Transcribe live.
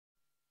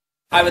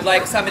I would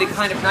like somebody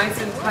kind of nice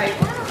and tight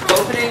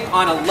opening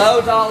on a low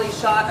dolly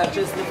shot of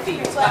just the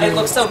feet. It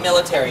looks so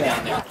military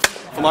down there.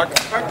 Mark.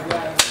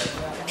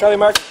 Charlie,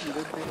 Mark.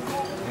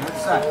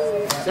 Set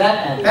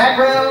and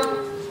background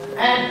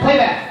and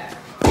playback.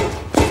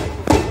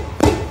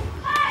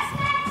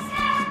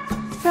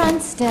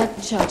 Front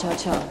step,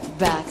 cha-cha-cha.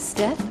 Back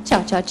step,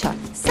 cha-cha-cha.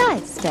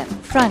 Side step,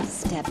 front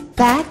step,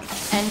 back,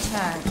 and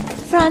turn.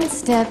 Front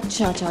step,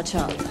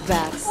 cha-cha-cha.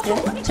 Back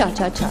step,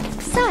 cha-cha-cha.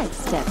 Side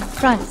step,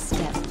 front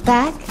step,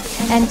 back,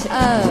 and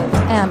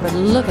oh, Amber,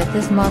 look at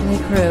this motley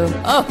crew.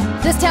 Oh,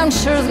 this town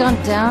sure has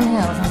gone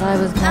downhill since I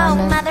was born. Oh,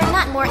 Mother,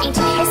 not more ancient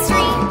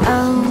history.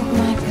 Oh,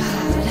 my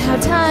God, how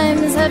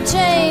times have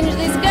changed.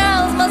 These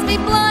girls must be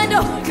blind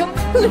or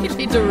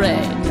completely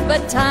deranged.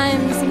 But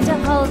time seemed to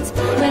halt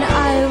when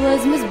I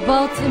was Miss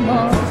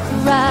Baltimore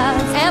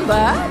Crabs. Amber,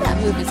 that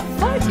move is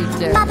far too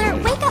dirty. Mother,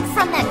 wake up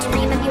from that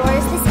dream of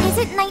yours. This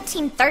isn't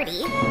 1930.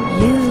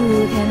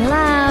 You can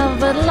laugh,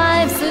 but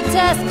life's a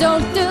test.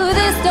 Don't do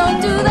this, don't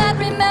do that.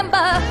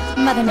 Remember,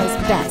 Mother knows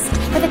best.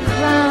 For the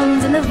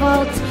crowns in the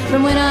vault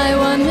from when I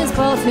won Miss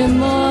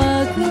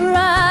Baltimore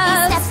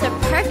Crabs. That's the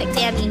perfect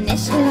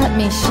ammunition. Let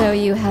me show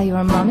you how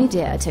your mommy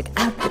dear took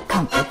out the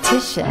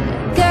competition.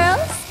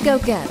 Girls, go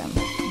get 'em.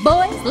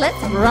 Boys, let's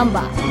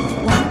rumba.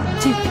 1,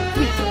 2,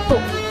 3,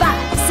 4, 5,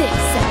 6,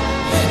 7.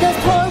 Those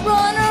poor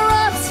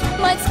runner-ups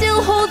might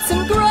still hold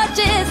some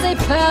grudges. They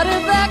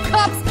powdered their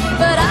cups,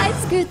 but I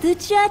screwed the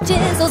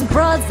judges. Those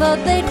broads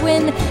thought they'd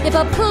win if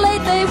a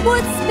plate they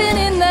would spin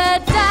in their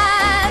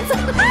dance.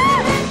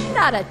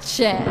 Not a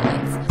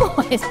chance.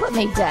 Boys, put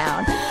me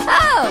down.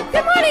 Oh,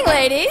 good morning,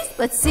 ladies.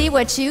 Let's see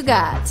what you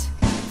got.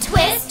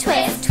 Twist,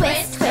 twist,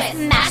 twist, twist.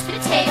 Mashed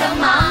potato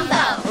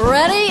mambo.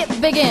 Ready?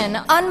 Begin.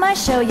 On my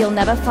show, you'll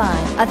never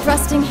find a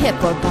thrusting hip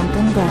or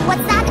bumping ground.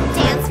 What's that? A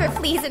dance for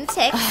fleas and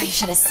ticks? Oh, you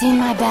should have seen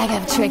my bag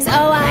of tricks.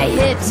 Oh, I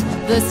hit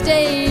the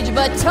stage,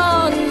 but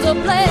tons of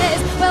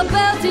plays. Well,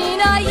 belting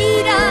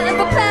Aida and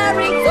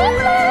preparing for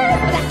play.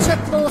 That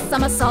triple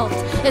somersault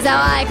is how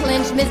I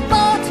clinched Miss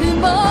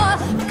Baltimore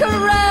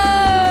Crabs.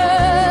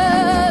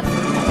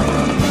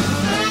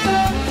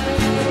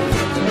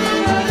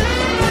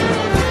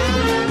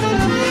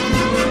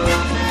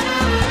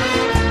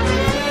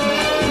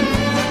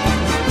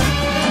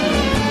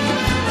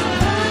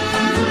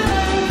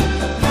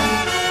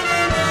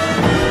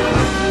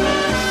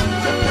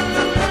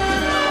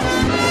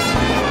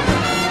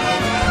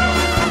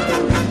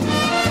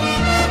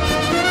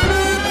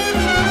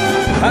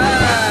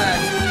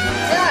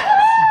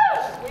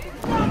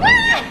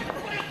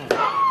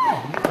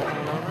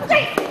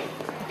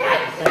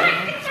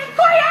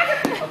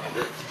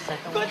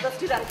 Good, let's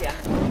do that again.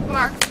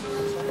 Mark.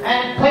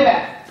 And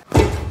playback.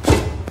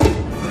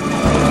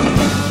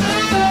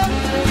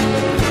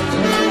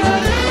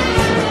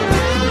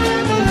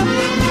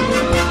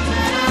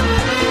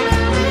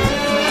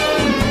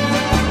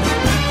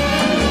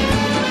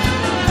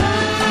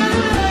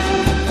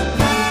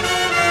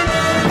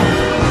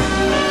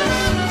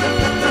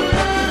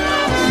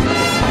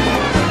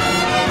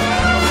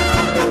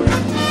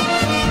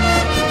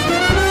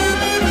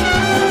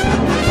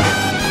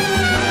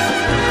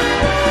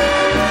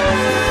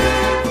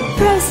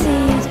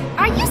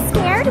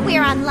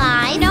 We're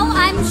online. No,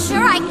 I'm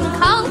sure I can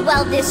call.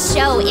 Well, this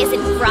show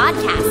isn't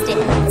broadcasted.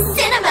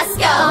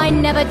 CinemaScope! I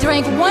never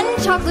drank one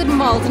chocolate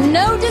malt,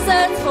 no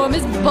desserts for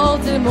Miss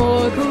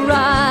Baltimore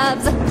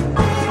Crabs.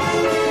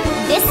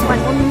 This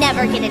one will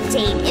never get a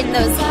date in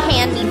those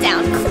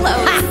hand-me-down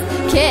clothes. Ha!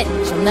 Kid,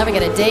 she'll never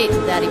get a date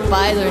if Daddy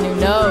buys her a new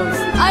nose.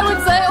 I would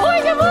say, oh,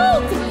 you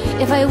won't,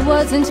 if I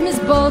wasn't Miss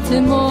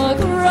Baltimore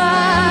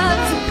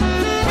Crabs.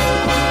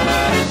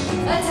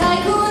 A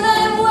tycoon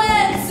I'm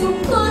wet, so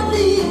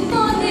funny.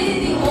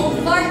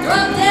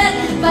 Drunk dead,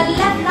 but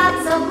left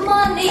lots of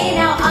money.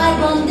 Now I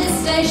run this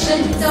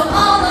station, so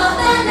all of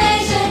the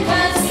nation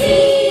can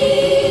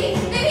see.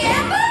 Baby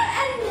Amber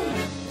and me.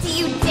 Do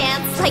you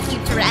dance like you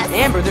dress?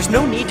 Amber, there's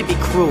no need to be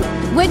cruel.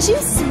 Would you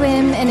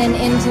swim in an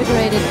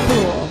integrated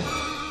pool?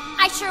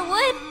 I sure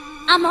would.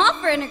 I'm all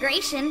for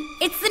integration.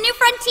 It's the new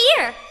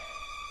frontier.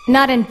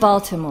 Not in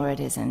Baltimore, it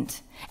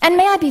isn't. And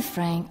may I be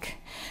frank?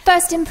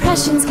 First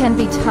impressions can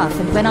be tough,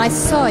 and when I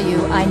saw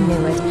you, I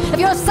knew it. If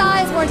your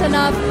size weren't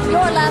enough,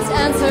 your last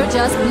answer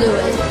just blew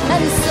it.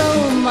 And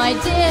so, my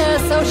dear,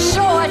 so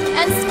short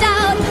and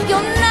stout,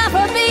 you'll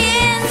never be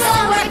in,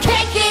 so we're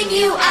kicking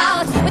you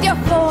out. With your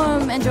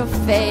form and your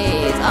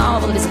face, oh,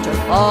 well, it isn't your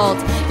fault.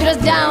 You're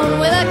just down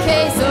with a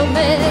case of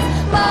Miss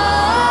Baltimore.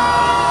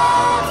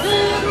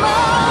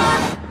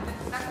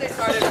 They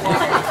started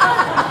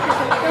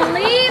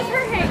Leave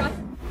her hair.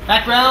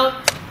 Background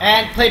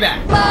and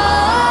playback.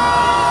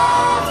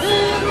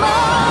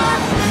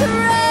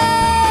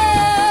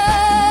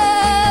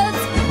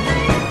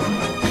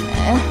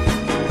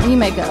 You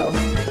may go.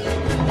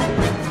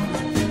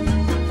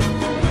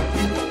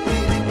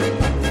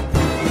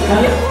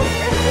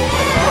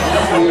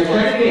 Your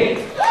second date.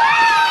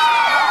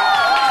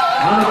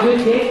 On a good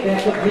date,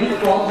 that's a complete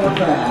Baltimore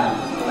Crabs.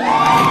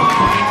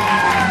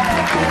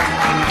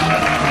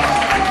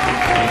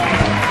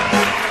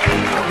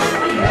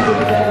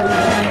 Second